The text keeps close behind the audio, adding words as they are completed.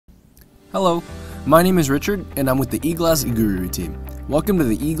Hello, my name is Richard and I'm with the eGlass Guru team. Welcome to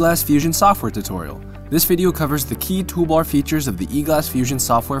the eGlassFusion software tutorial. This video covers the key toolbar features of the eGlassFusion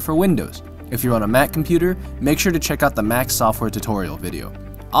software for Windows. If you're on a Mac computer, make sure to check out the Mac software tutorial video.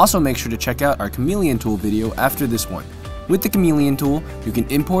 Also make sure to check out our Chameleon tool video after this one. With the Chameleon tool, you can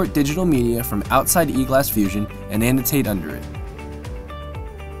import digital media from outside eGlassFusion and annotate under it.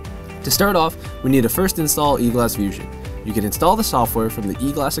 To start off, we need to first install eGlassFusion. You can install the software from the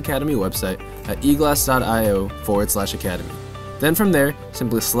eGlass Academy website at eglass.io/academy. Then from there,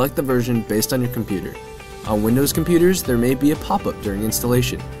 simply select the version based on your computer. On Windows computers, there may be a pop-up during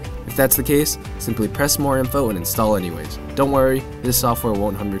installation. If that's the case, simply press more info and install anyways. Don't worry, this software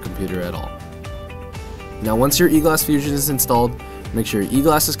won't harm your computer at all. Now once your eGlassFusion is installed, make sure your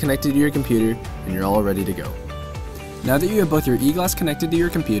eGlass is connected to your computer and you're all ready to go. Now that you have both your eGlass connected to your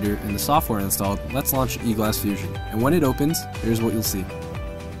computer and the software installed, let's launch eGlassFusion. And when it opens, here's what you'll see.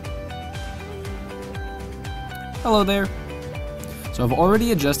 Hello there! So I've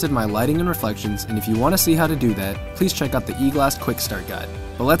already adjusted my lighting and reflections, and if you want to see how to do that, please check out the eGlass Quick Start Guide.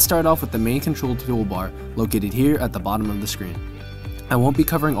 But let's start off with the main control toolbar located here at the bottom of the screen. I won't be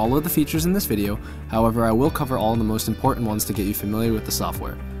covering all of the features in this video, however I will cover all the most important ones to get you familiar with the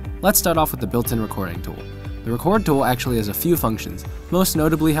software. Let's start off with the built-in recording tool. The record tool actually has a few functions. Most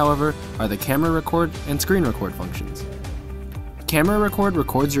notably, however, are the camera record and screen record functions. Camera record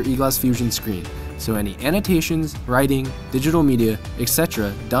records your eGlassFusion screen, so any annotations, writing, digital media,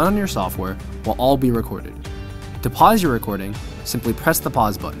 etc. done on your software will all be recorded. To pause your recording, simply press the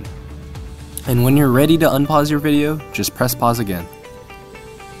pause button. And when you're ready to unpause your video, just press pause again.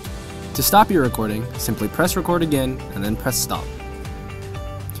 To stop your recording, simply press record again and then press stop.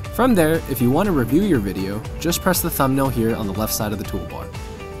 From there, if you want to review your video, just press the thumbnail here on the left side of the toolbar.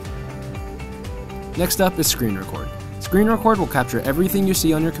 Next up is screen record. Screen record will capture everything you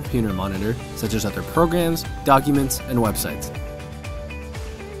see on your computer monitor, such as other programs, documents, and websites.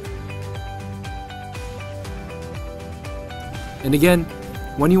 And again,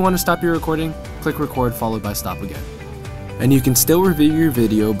 when you want to stop your recording, click record followed by stop again. And you can still review your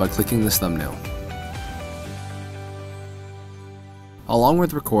video by clicking this thumbnail. Along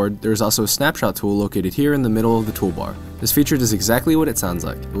with record, there is also a snapshot tool located here in the middle of the toolbar. This feature does exactly what it sounds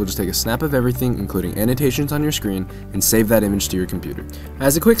like. It will just take a snap of everything, including annotations on your screen, and save that image to your computer.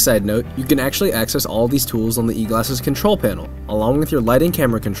 As a quick side note, you can actually access all these tools on the eGlass's control panel. Along with your light and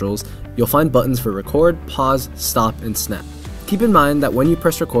camera controls, you'll find buttons for record, pause, stop, and snap. Keep in mind that when you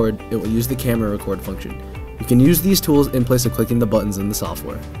press record, it will use the camera record function. You can use these tools in place of clicking the buttons in the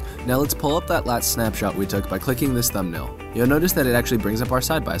software. Now let's pull up that last snapshot we took by clicking this thumbnail. You'll notice that it actually brings up our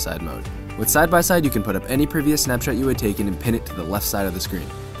side-by-side mode. With side-by-side, you can put up any previous snapshot you had taken and pin it to the left side of the screen.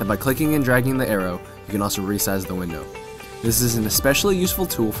 Then by clicking and dragging the arrow, you can also resize the window. This is an especially useful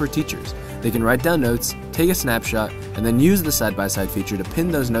tool for teachers. They can write down notes, take a snapshot, and then use the side-by-side feature to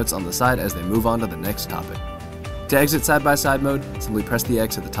pin those notes on the side as they move on to the next topic. To exit side-by-side mode, simply press the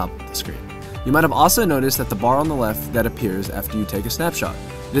X at the top of the screen. You might have also noticed that the bar on the left that appears after you take a snapshot.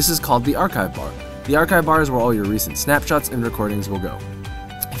 This is called the archive bar. The archive bar is where all your recent snapshots and recordings will go.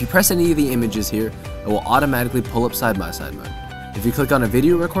 If you press any of the images here, it will automatically pull up side-by-side mode. If you click on a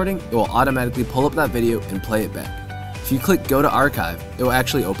video recording, it will automatically pull up that video and play it back. If you click Go to Archive, it will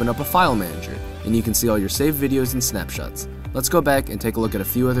actually open up a file manager, and you can see all your saved videos and snapshots. Let's go back and take a look at a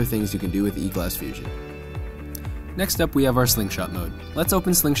few other things you can do with eGlassFusion. Next up, we have our Slingshot mode. Let's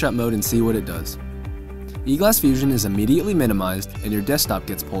open Slingshot mode and see what it does. eGlassFusion is immediately minimized and your desktop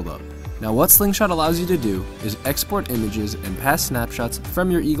gets pulled up. Now what Slingshot allows you to do is export images and past snapshots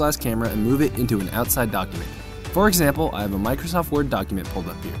from your eGlass camera and move it into an outside document. For example, I have a Microsoft Word document pulled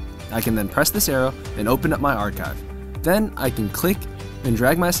up here. I can then press this arrow and open up my archive. Then I can click and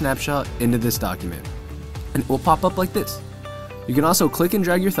drag my snapshot into this document, and it will pop up like this. You can also click and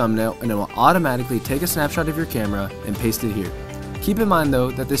drag your thumbnail and it will automatically take a snapshot of your camera and paste it here. Keep in mind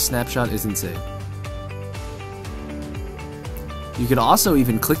though that this snapshot isn't saved. You can also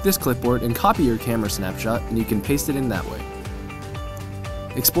even click this clipboard and copy your camera snapshot and you can paste it in that way.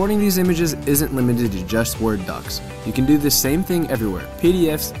 Exporting these images isn't limited to just Word docs. You can do the same thing everywhere.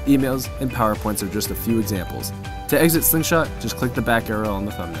 PDFs, emails, and PowerPoints are just a few examples. To exit Slingshot, just click the back arrow on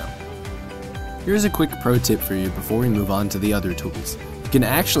the thumbnail. Here's a quick pro tip for you before we move on to the other tools. You can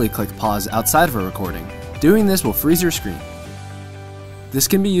actually click pause outside of a recording. Doing this will freeze your screen. This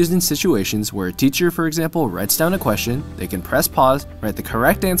can be used in situations where a teacher, for example, writes down a question, they can press pause, write the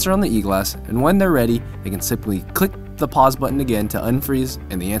correct answer on the eGlass, and when they're ready, they can simply click the pause button again to unfreeze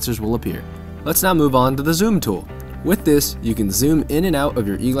and the answers will appear. Let's now move on to the zoom tool. With this, you can zoom in and out of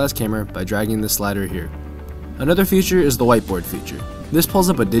your eGlass camera by dragging the slider here. Another feature is the whiteboard feature. This pulls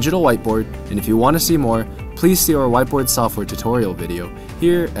up a digital whiteboard, and if you want to see more, please see our whiteboard software tutorial video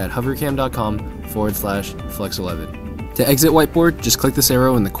here at hovercam.com/flex11. To exit whiteboard, just click this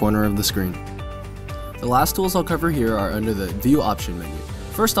arrow in the corner of the screen. The last tools I'll cover here are under the View Option menu.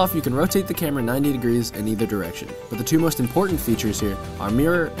 First off, you can rotate the camera 90 degrees in either direction, but the two most important features here are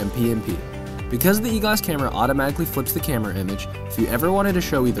Mirror and PNP. Because the eGlass camera automatically flips the camera image, if you ever wanted to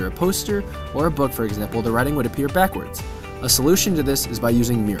show either a poster or a book, for example, the writing would appear backwards. A solution to this is by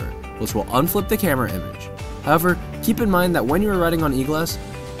using Mirror, which will unflip the camera image. However, keep in mind that when you are writing on eGlass,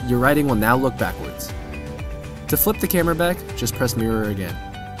 your writing will now look backwards. To flip the camera back, just press Mirror again.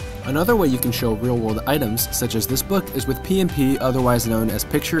 Another way you can show real-world items, such as this book, is with PNP, otherwise known as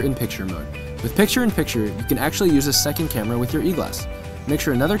Picture-in-Picture mode. With Picture-in-Picture, you can actually use a second camera with your eGlass. Make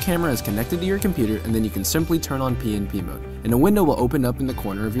sure another camera is connected to your computer, and then you can simply turn on PNP mode, and a window will open up in the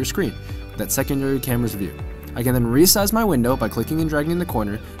corner of your screen with that secondary camera's view. I can then resize my window by clicking and dragging in the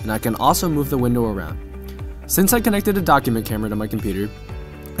corner, and I can also move the window around. Since I connected a document camera to my computer,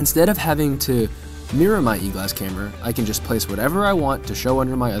 instead of having to mirror my eGlass camera, I can just place whatever I want to show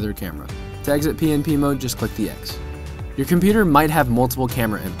under my other camera. To exit PNP mode, just click the X. Your computer might have multiple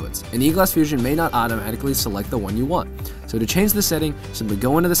camera inputs, and eGlassFusion may not automatically select the one you want. So to change the setting, simply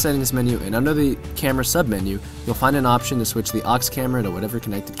go into the settings menu, and under the camera submenu, you'll find an option to switch the aux camera to whatever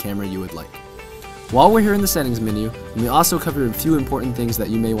connected camera you would like. While we're here in the settings menu, let me also cover a few important things that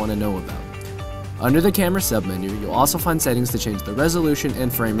you may want to know about. Under the camera submenu, you'll also find settings to change the resolution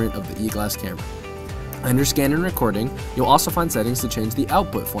and frame rate of the eGlass camera. Under scan and recording, you'll also find settings to change the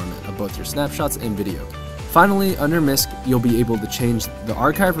output format of both your snapshots and video. Finally, under MISC, you'll be able to change the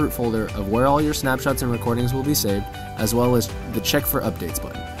archive root folder of where all your snapshots and recordings will be saved, as well as the check for updates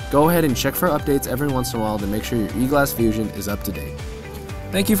button. Go ahead and check for updates every once in a while to make sure your eGlassFusion is up to date.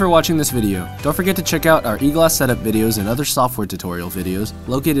 Thank you for watching this video. Don't forget to check out our eGlass setup videos and other software tutorial videos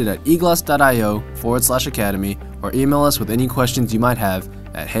located at eglass.io/academy, or email us with any questions you might have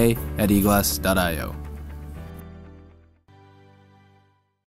at hey@eglass.io.